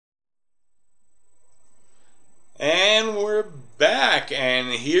And we're back, and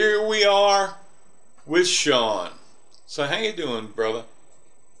here we are with Sean. So how you doing, brother?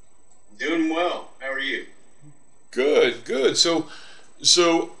 Doing well. How are you? Good, good. So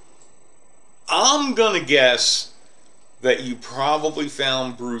I'm gonna guess that you probably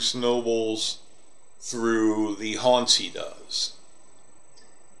found Bruce Nobles through the haunts he does.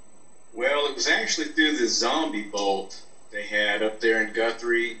 Well, it was actually through the zombie bolt they had up there in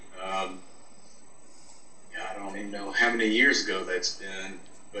Guthrie. I don't even know how many years ago that's been.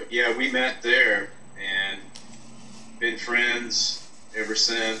 But yeah, we met there and been friends ever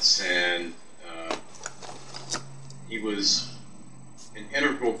since. And he was an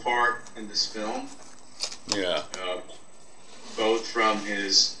integral part in this film. Yeah. Both from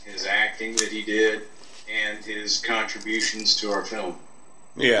his acting that he did and his contributions to our film.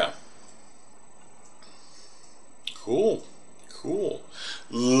 Yeah. Cool. Cool.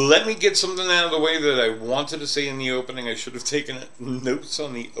 Let me get something out of the way that I wanted to say in the opening. I should have taken notes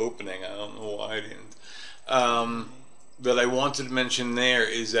on the opening. I don't know why I didn't. That I wanted to mention there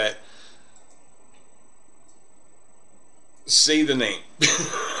is that, say the name.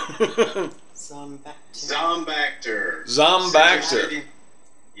 Zombacter. Zombacter.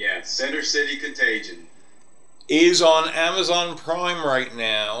 Yeah, Center City Contagion. Is on Amazon Prime right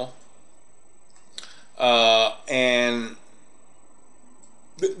now. And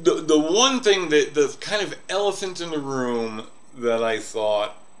the one thing that the kind of elephant in the room that I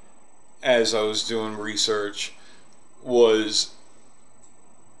thought as I was doing research was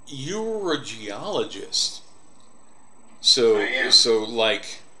you were a geologist. So I am. so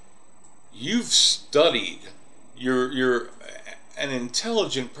like you've studied. You're an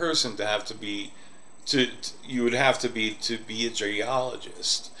intelligent person to have to be you would have to be a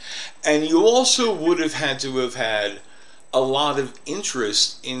geologist. And you also would have had to have had a lot of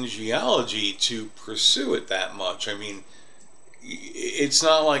interest in geology to pursue it that much. I mean, it's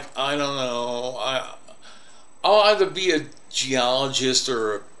not like, I don't know, I'll either be a geologist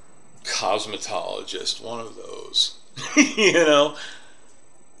or a cosmetologist, one of those. You know?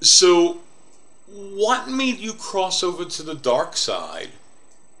 So, what made you cross over to the dark side?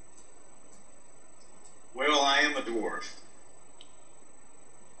 Well, I am a dwarf.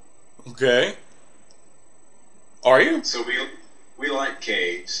 Okay. Are you? So we like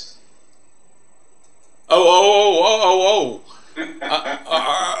caves. Oh.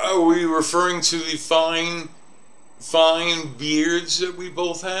 Are we referring to the fine beards that we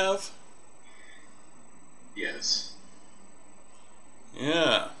both have? Yes.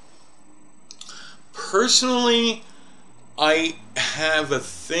 Yeah. Personally, I have a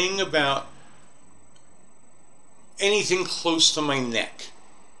thing about anything close to my neck.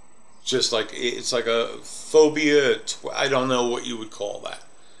 Just like, it's like a phobia, I don't know what you would call that.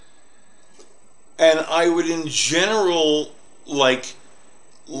 And I would in general, like,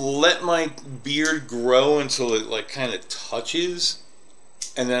 let my beard grow until it, like, kind of touches,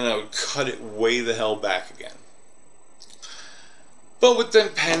 and then I would cut it way the hell back again. But with the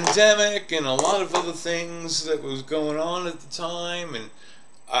pandemic and a lot of other things that was going on at the time, and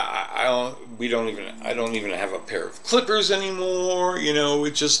I don't even have a pair of clippers anymore. You know,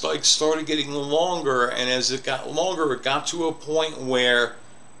 it just like started getting longer, and as it got longer, it got to a point where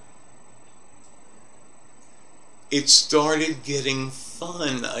it started getting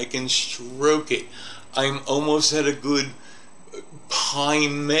fun. I can stroke it. I'm almost at a good pie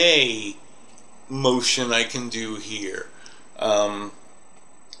may motion I can do here.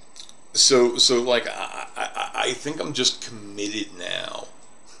 So like I think I'm just committed now.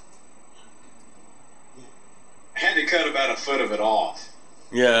 I had to cut about a foot of it off.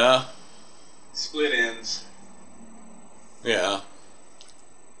 Yeah. Split ends. Yeah.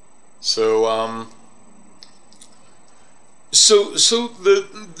 So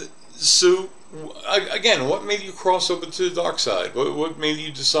again, what made you cross over to the dark side? What made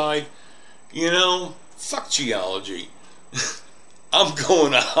you decide, you know, fuck geology. I'm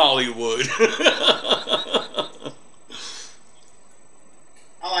going to Hollywood.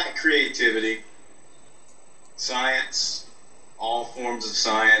 I like creativity. Science, all forms of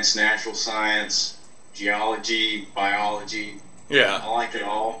science, natural science, geology, biology. Yeah. I like it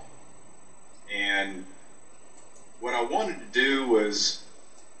all. And what I wanted to do was,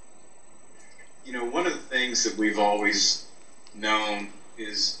 you know, one of the things that we've always known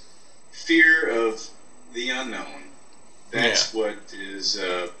is fear of the unknown. That's what is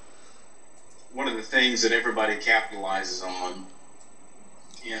one of the things that everybody capitalizes on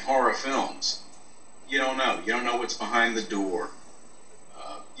in horror films. You don't know. You don't know what's behind the door.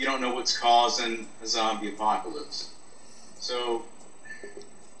 You don't know what's causing a zombie apocalypse. So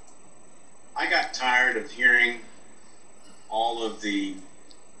I got tired of hearing all of the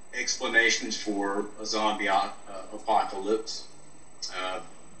explanations for a zombie apocalypse, uh,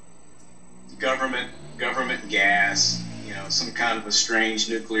 government gas, some kind of a strange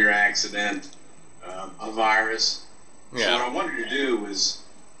nuclear accident, a virus. Yeah. So what I wanted to do was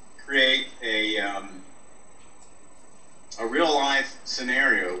create a real life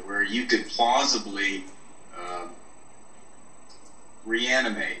scenario where you could plausibly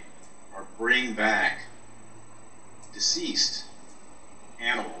reanimate or bring back deceased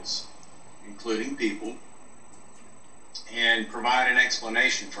animals, including people, and provide an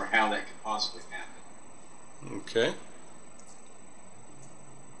explanation for how that could possibly happen. Okay.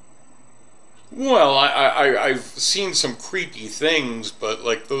 Well, I've seen some creepy things, but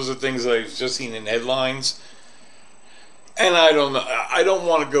like those are things that I've just seen in headlines. And I don't know. I don't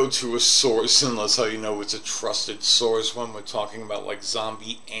want to go to a source unless I know it's a trusted source when we're talking about like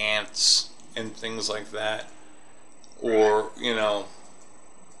zombie ants and things like that, or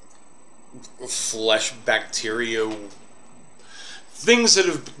flesh bacteria, things that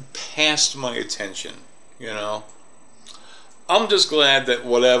have passed my attention. I'm just glad that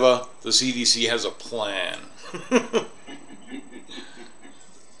whatever the CDC has a plan.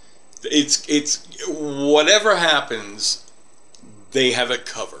 It's whatever happens, they have it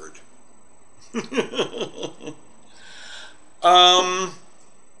covered.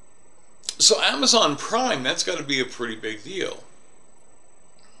 So Amazon Prime, that's got to be a pretty big deal.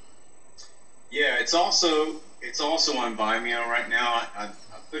 Yeah, it's also on Vimeo right now. I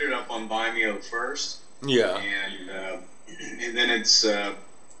put it up on Vimeo first. Yeah. And then it's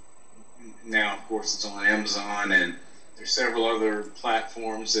now, of course, it's on Amazon, and there's several other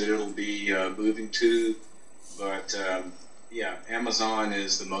platforms that it'll be moving to. But yeah, Amazon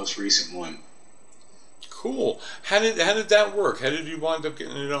is the most recent one. Cool. How did that work? How did you wind up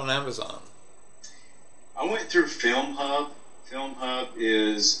getting it on Amazon? I went through Film Hub. Film Hub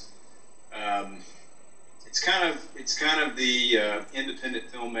is it's kind of the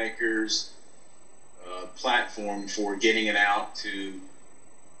independent filmmakers platform for getting it out to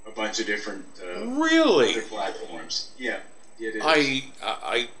a bunch of different really other platforms. Yeah, it is.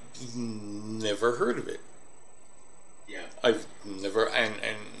 I never heard of it. Yeah, I've never, and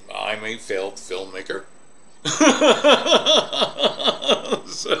I'm a failed filmmaker.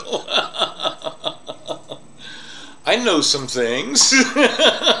 So I know some things.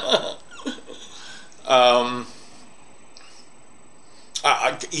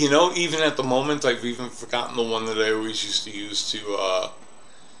 Even at the moment, I've even forgotten the one that I always used to use to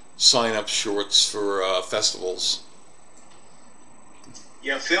sign up shorts for festivals.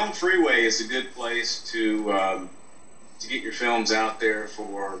 Yeah, Film Freeway is a good place to get your films out there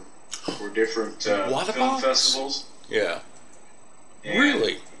for different film festivals. Yeah. And,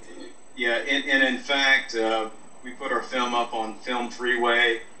 really? Yeah, and in fact, we put our film up on Film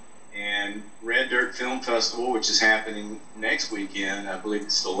Freeway and Red Dirt Film Festival, which is happening next weekend. I believe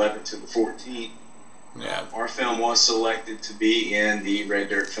it's the 11th to the 14th. Yeah. Our film was selected to be in the Red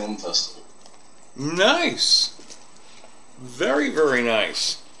Dirt Film Festival. Nice. Very, very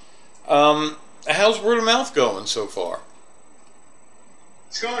nice. How's word of mouth going so far?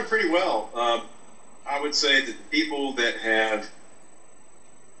 It's going pretty well. I would say that the people that have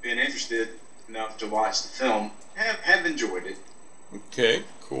been interested enough to watch the film have enjoyed it. Okay,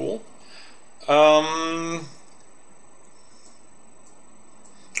 cool.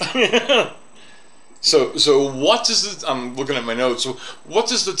 So what does the, I'm looking at my notes. So what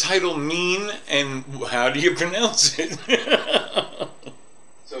does the title mean, and how do you pronounce it?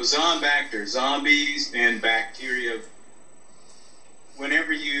 So zombacter, zombies and bacteria.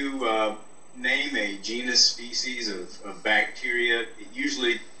 Whenever you name a genus species of bacteria, it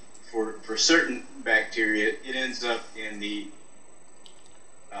usually for certain bacteria it ends up in the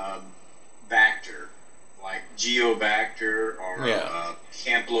bacter, like Geobacter or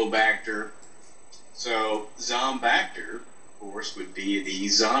Campylobacter. So zombacter, of course, would be the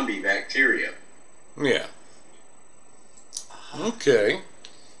zombie bacteria. Yeah. Okay.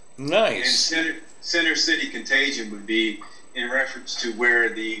 Nice. And center city contagion would be in reference to where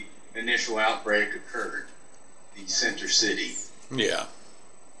the initial outbreak occurred, the center city. Yeah.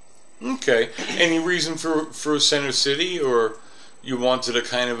 Okay. Any reason for center city, or you wanted a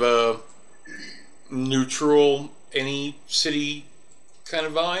kind of a neutral, any city kind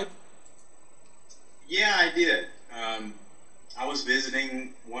of vibe? Yeah, I did. I was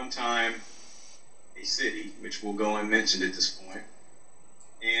visiting one time a city, which we'll go unmentioned at this point,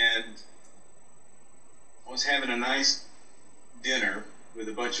 and I was having a nice dinner with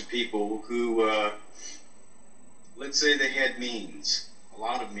a bunch of people who, let's say they had means, a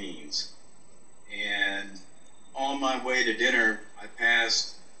lot of means, and on my way way to dinner, I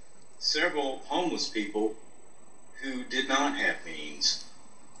passed several homeless people who did not have means.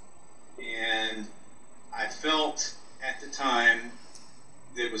 And I felt at the time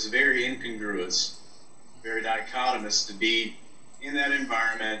that it was very incongruous, very dichotomous to be in that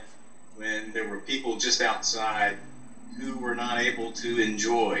environment when there were people just outside who were not able to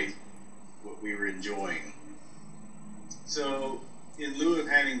enjoy what we were enjoying. So, in lieu of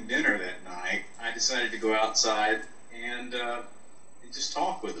having dinner that night, I decided to go outside and just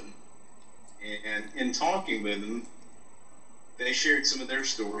talk with them. And in talking with them, they shared some of their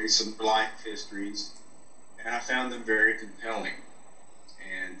stories, some of their life histories, and I found them very compelling.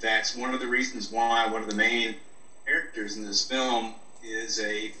 And that's one of the reasons why one of the main characters in this film is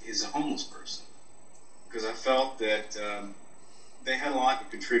a homeless person, because I felt that they had a lot to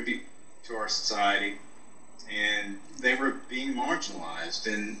contribute to our society, and they were being marginalized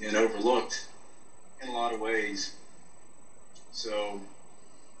and overlooked in a lot of ways. So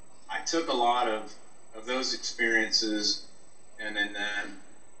I took a lot of those experiences and then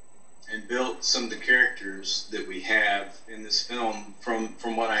and built some of the characters that we have in this film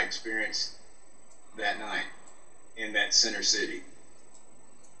from what I experienced that night in that center city.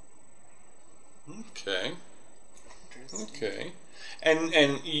 Okay. Okay.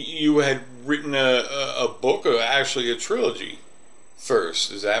 And you had written a book, or actually a trilogy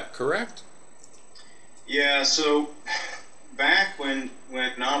first, is that correct? Yeah, so back when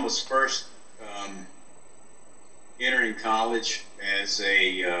I was first entering college as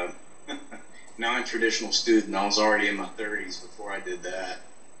a non-traditional student, I was already in my 30s before I did that.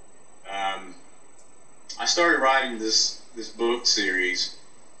 I started writing this book series,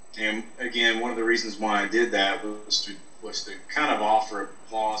 and again, one of the reasons why I did that was to kind of offer a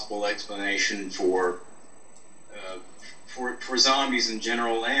plausible explanation for zombies in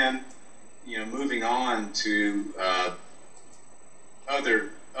general, and moving on to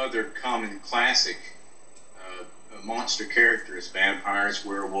other common classic monster characters, vampires,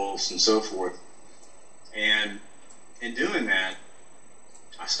 werewolves, and so forth. And in doing that,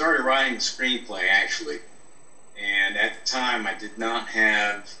 I started writing a screenplay, actually. And at the time, I did not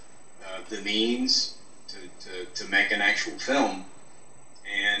have the means to make an actual film.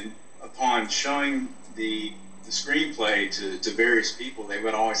 And upon showing the screenplay to various people, they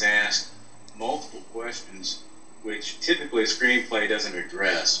would always ask multiple questions, which typically a screenplay doesn't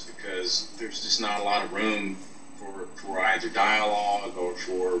address, because there's just not a lot of room for either dialogue or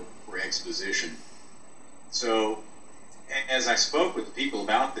for exposition. So as I spoke with people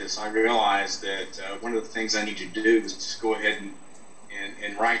about this, I realized that one of the things I needed to do was just go ahead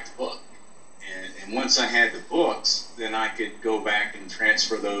and write the book. And once I had the books, then I could go back and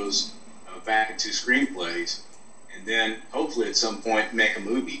transfer those back into screenplays, and then hopefully at some point make a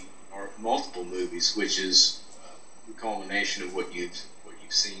movie or multiple movies, which is the culmination of what you've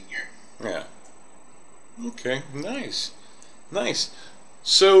seen here. Yeah. Okay. Nice. Nice.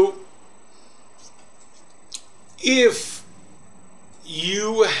 So, if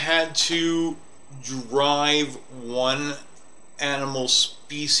you had to drive one animal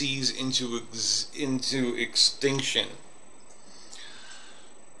species into extinction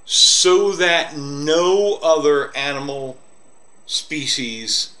so that no other animal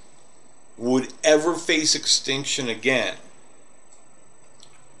species would ever face extinction again,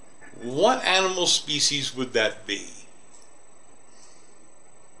 what animal species would that be?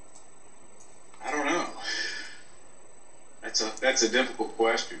 I don't know. That's a difficult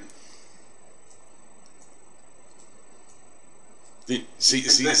question. See,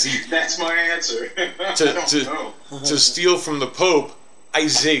 that's my answer. I don't know. To steal from the Pope, I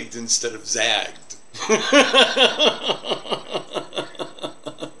zigged instead of zagged.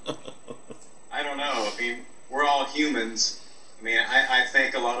 I don't know. I mean, we're all humans. I mean, I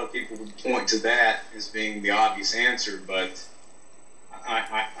think a lot of people would point to that as being the obvious answer, but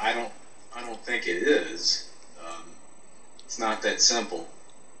I don't think it is. It's not that simple.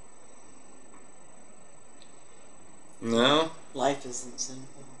 No? Life isn't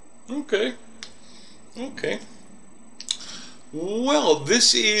simple. Okay. Okay. Well,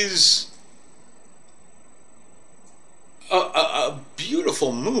 this is a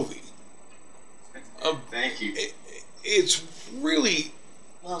beautiful movie. Thank you. It's really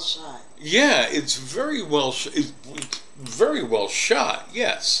well shot. Yeah, it's very well. It's very well shot.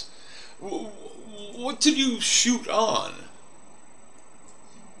 Yes. What did you shoot on?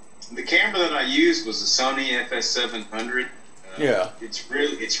 The camera that I used was a Sony FS700. Yeah. It's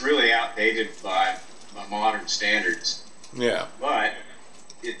really outdated by modern standards. Yeah. But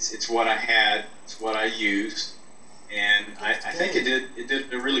it's what I had. It's what I used, and I think it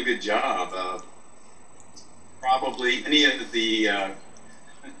did a really good job. probably any of the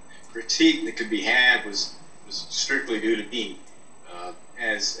critique that could be had was strictly due to me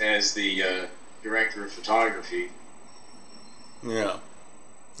as the director of photography. Yeah.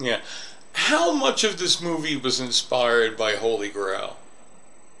 Yeah. How much of this movie was inspired by Holy Grail?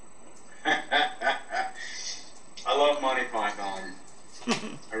 I love Monty Python.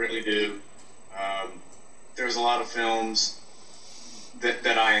 I really do. There's a lot of films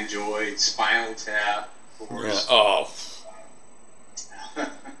that I enjoyed. Spinal Tap, of course. Yeah. Oh.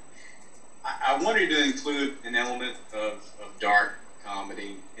 I wanted to include an element of dark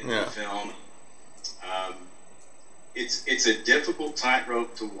comedy in the film. It's a difficult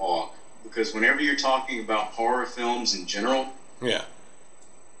tightrope to walk because whenever you're talking about horror films in general,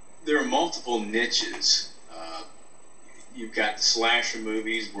 there are multiple niches. You've got the slasher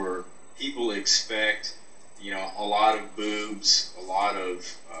movies where people expect, a lot of boobs, a lot of,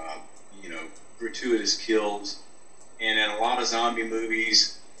 gratuitous kills, and in a lot of zombie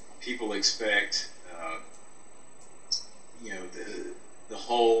movies, people expect, the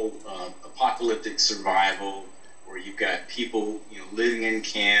whole apocalyptic survival, where you've got people, living in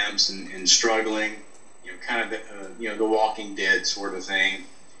camps and struggling, kind of the Walking Dead sort of thing,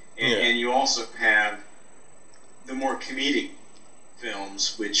 and you also have the more comedic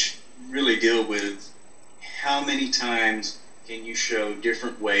films, which really deal with how many times can you show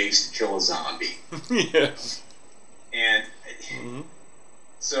different ways to kill a zombie. Yes. And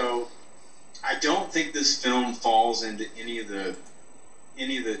so I don't think this film falls into any of the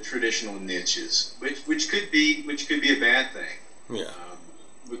traditional niches, which could be a bad thing. Yeah.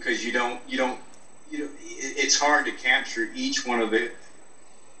 Because it's hard to capture each one of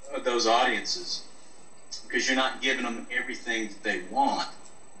those audiences because you're not giving them everything that they want.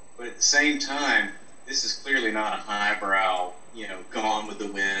 But at the same time, this is clearly not a highbrow, Gone with the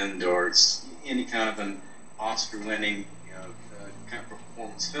Wind or it's any kind of an Oscar-winning, kind of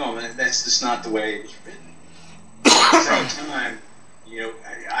performance film. And that's just not the way it was written. At the same time,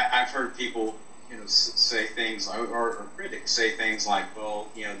 I've heard people, say things, or critics say things like, well,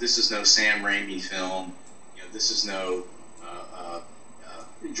 this is no Sam Raimi film, this is no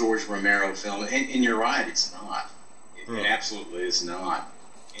George Romero film, and you're right, it's not. It absolutely is not.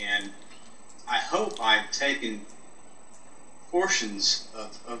 And I hope I've taken portions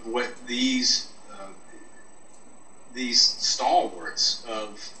of what these stalwarts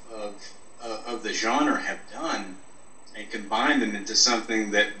of the genre have done and combined them into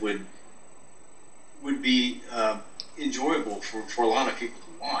something that would be enjoyable for a lot of people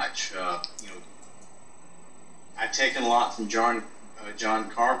to watch. I've taken a lot from John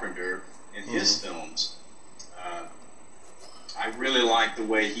Carpenter in his films. I really like the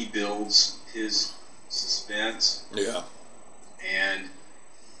way he builds his suspense. Yeah. And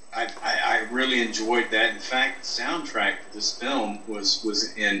I really enjoyed that. In fact, the soundtrack for this film was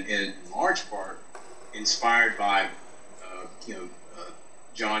in large part inspired by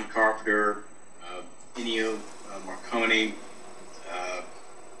John Carpenter, Ennio Morricone,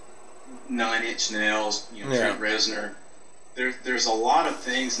 Nine Inch Nails, Trent Reznor. There's a lot of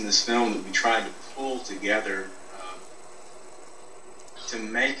things in this film that we tried to pull together to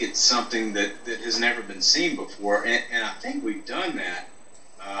make it something that has never been seen before, and I think we've done that.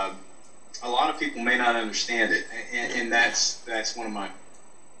 A lot of people may not understand it, and that's one of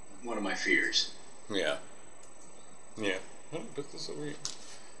my fears. Yeah. Yeah. Let me put this over here.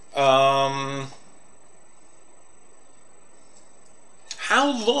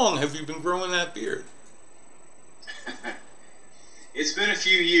 How long have you been growing that beard? It's been a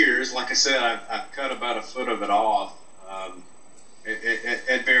few years. Like I said, I've cut about a foot of it off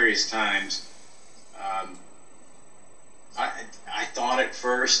at various times. I thought at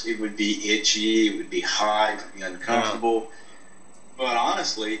first it would be itchy, it would be hot, it would be uncomfortable. But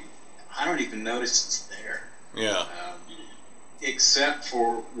honestly, I don't even notice it's there. Yeah. Except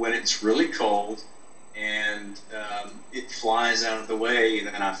for when it's really cold and it flies out of the way, and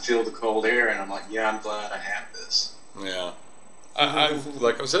then I feel the cold air, and I'm like, yeah, I'm glad I have this. Yeah. I've,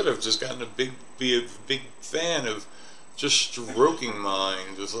 like I said, I've just gotten be a big fan of just stroking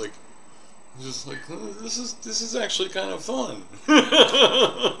mine, just like this is actually kind of fun.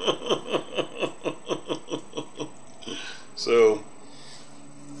 So,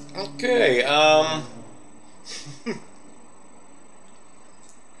 okay,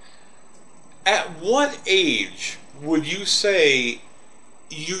 at what age would you say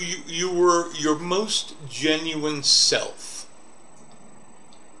you were your most genuine self?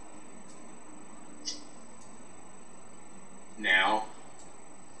 Now.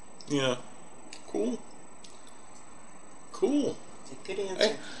 Yeah. Cool. It's a good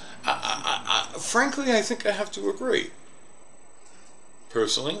answer. frankly, I think I have to agree.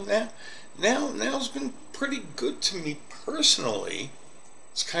 Personally, now's been pretty good to me personally.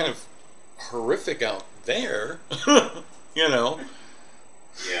 It's kind of horrific out there, you know.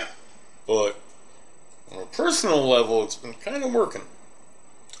 Yeah. But on a personal level, it's been kind of working.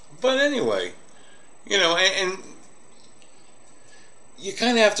 But anyway, you know, and you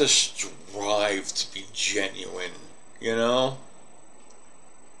kind of have to strive to be genuine, you know?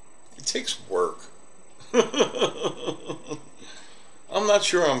 It takes work. I'm not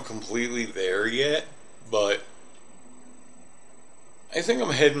sure I'm completely there yet, but I think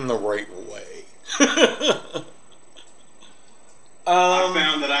I'm heading the right way. I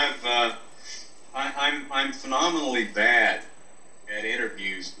found that I'm phenomenally bad at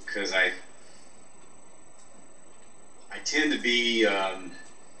interviews because I tend to be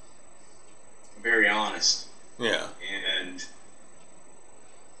very honest. Yeah. And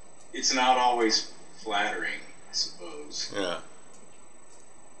it's not always flattering, I suppose. Yeah.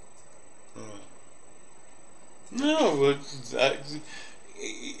 No, but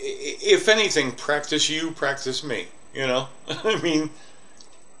if anything, practice you, practice me. You know, I mean,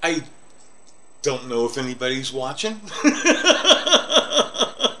 I don't know if anybody's watching.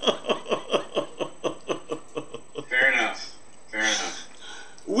 Fair enough. Fair enough.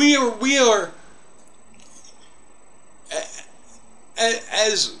 We are,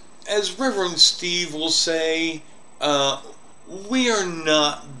 as Reverend Steve will say, we are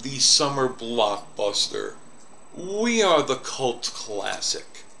not the summer blockbuster. We are the cult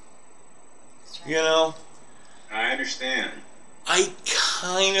classic. You know? I understand. I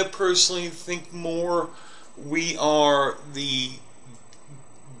kind of personally think more we are the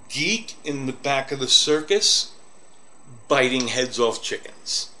geek in the back of the circus biting heads off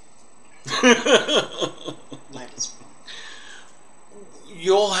chickens.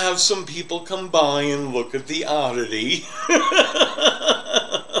 You'll have some people come by and look at the oddity.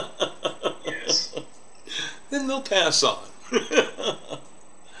 Yes. Then they'll pass on.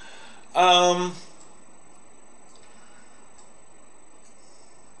 I'm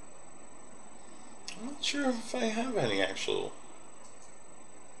not sure if I have any actual.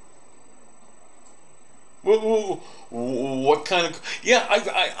 What kind of? Yeah,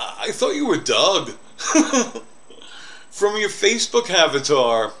 I thought you were Doug from your Facebook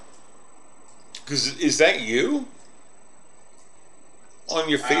avatar. Because is that you on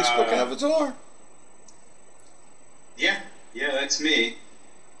your Facebook avatar? Yeah, that's me.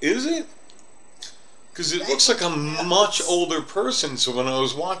 Is it? Because it looks like a much older person. So when I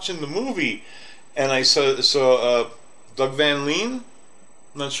was watching the movie, and I saw Doug Van Leen,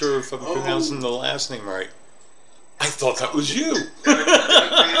 I'm not sure if I'm pronouncing the last name right. I thought that was you. Doug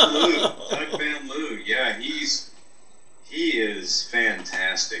Van Loo. Doug Van Loo. Yeah, he is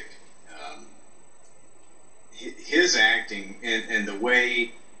fantastic. His acting and the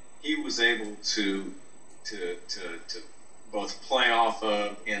way he was able to both play off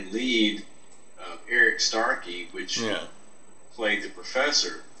of and lead Eric Starkey, which played the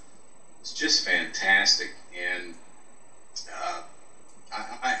professor, was just fantastic. And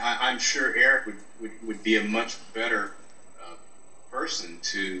I'm sure Eric would be a much better person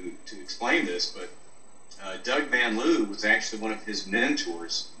to explain this, but Doug Van Loo was actually one of his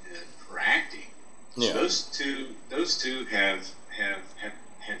mentors for acting. Yeah. So those two have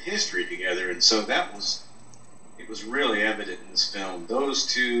history together, and so it was really evident in this film. Those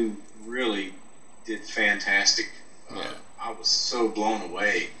two really did fantastic. I was so blown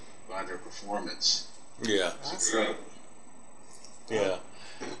away by their performance. Yeah. It's incredible. Yeah.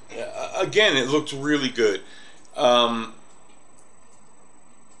 Again, it looked really good.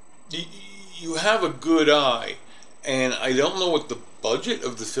 You have a good eye, and I don't know what the budget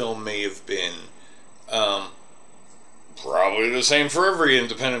of the film may have been. Probably the same for every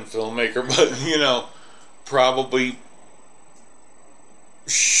independent filmmaker, but you know, probably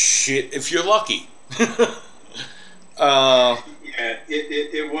shit if you're lucky. Yeah,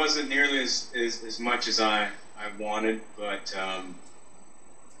 it wasn't nearly as much as I wanted, but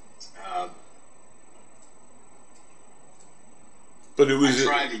it was. I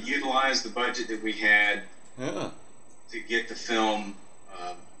tried to utilize the budget that we had to get the film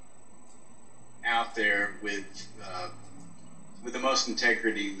out there with the most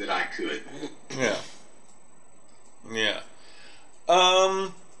integrity that I could. Yeah. Yeah.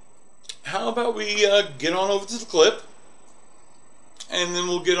 How about we get on over to the clip, and then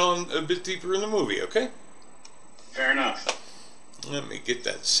we'll get on a bit deeper in the movie, okay? Fair enough. Let me get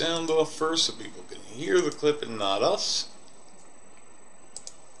that sound off first so people can hear the clip and not us.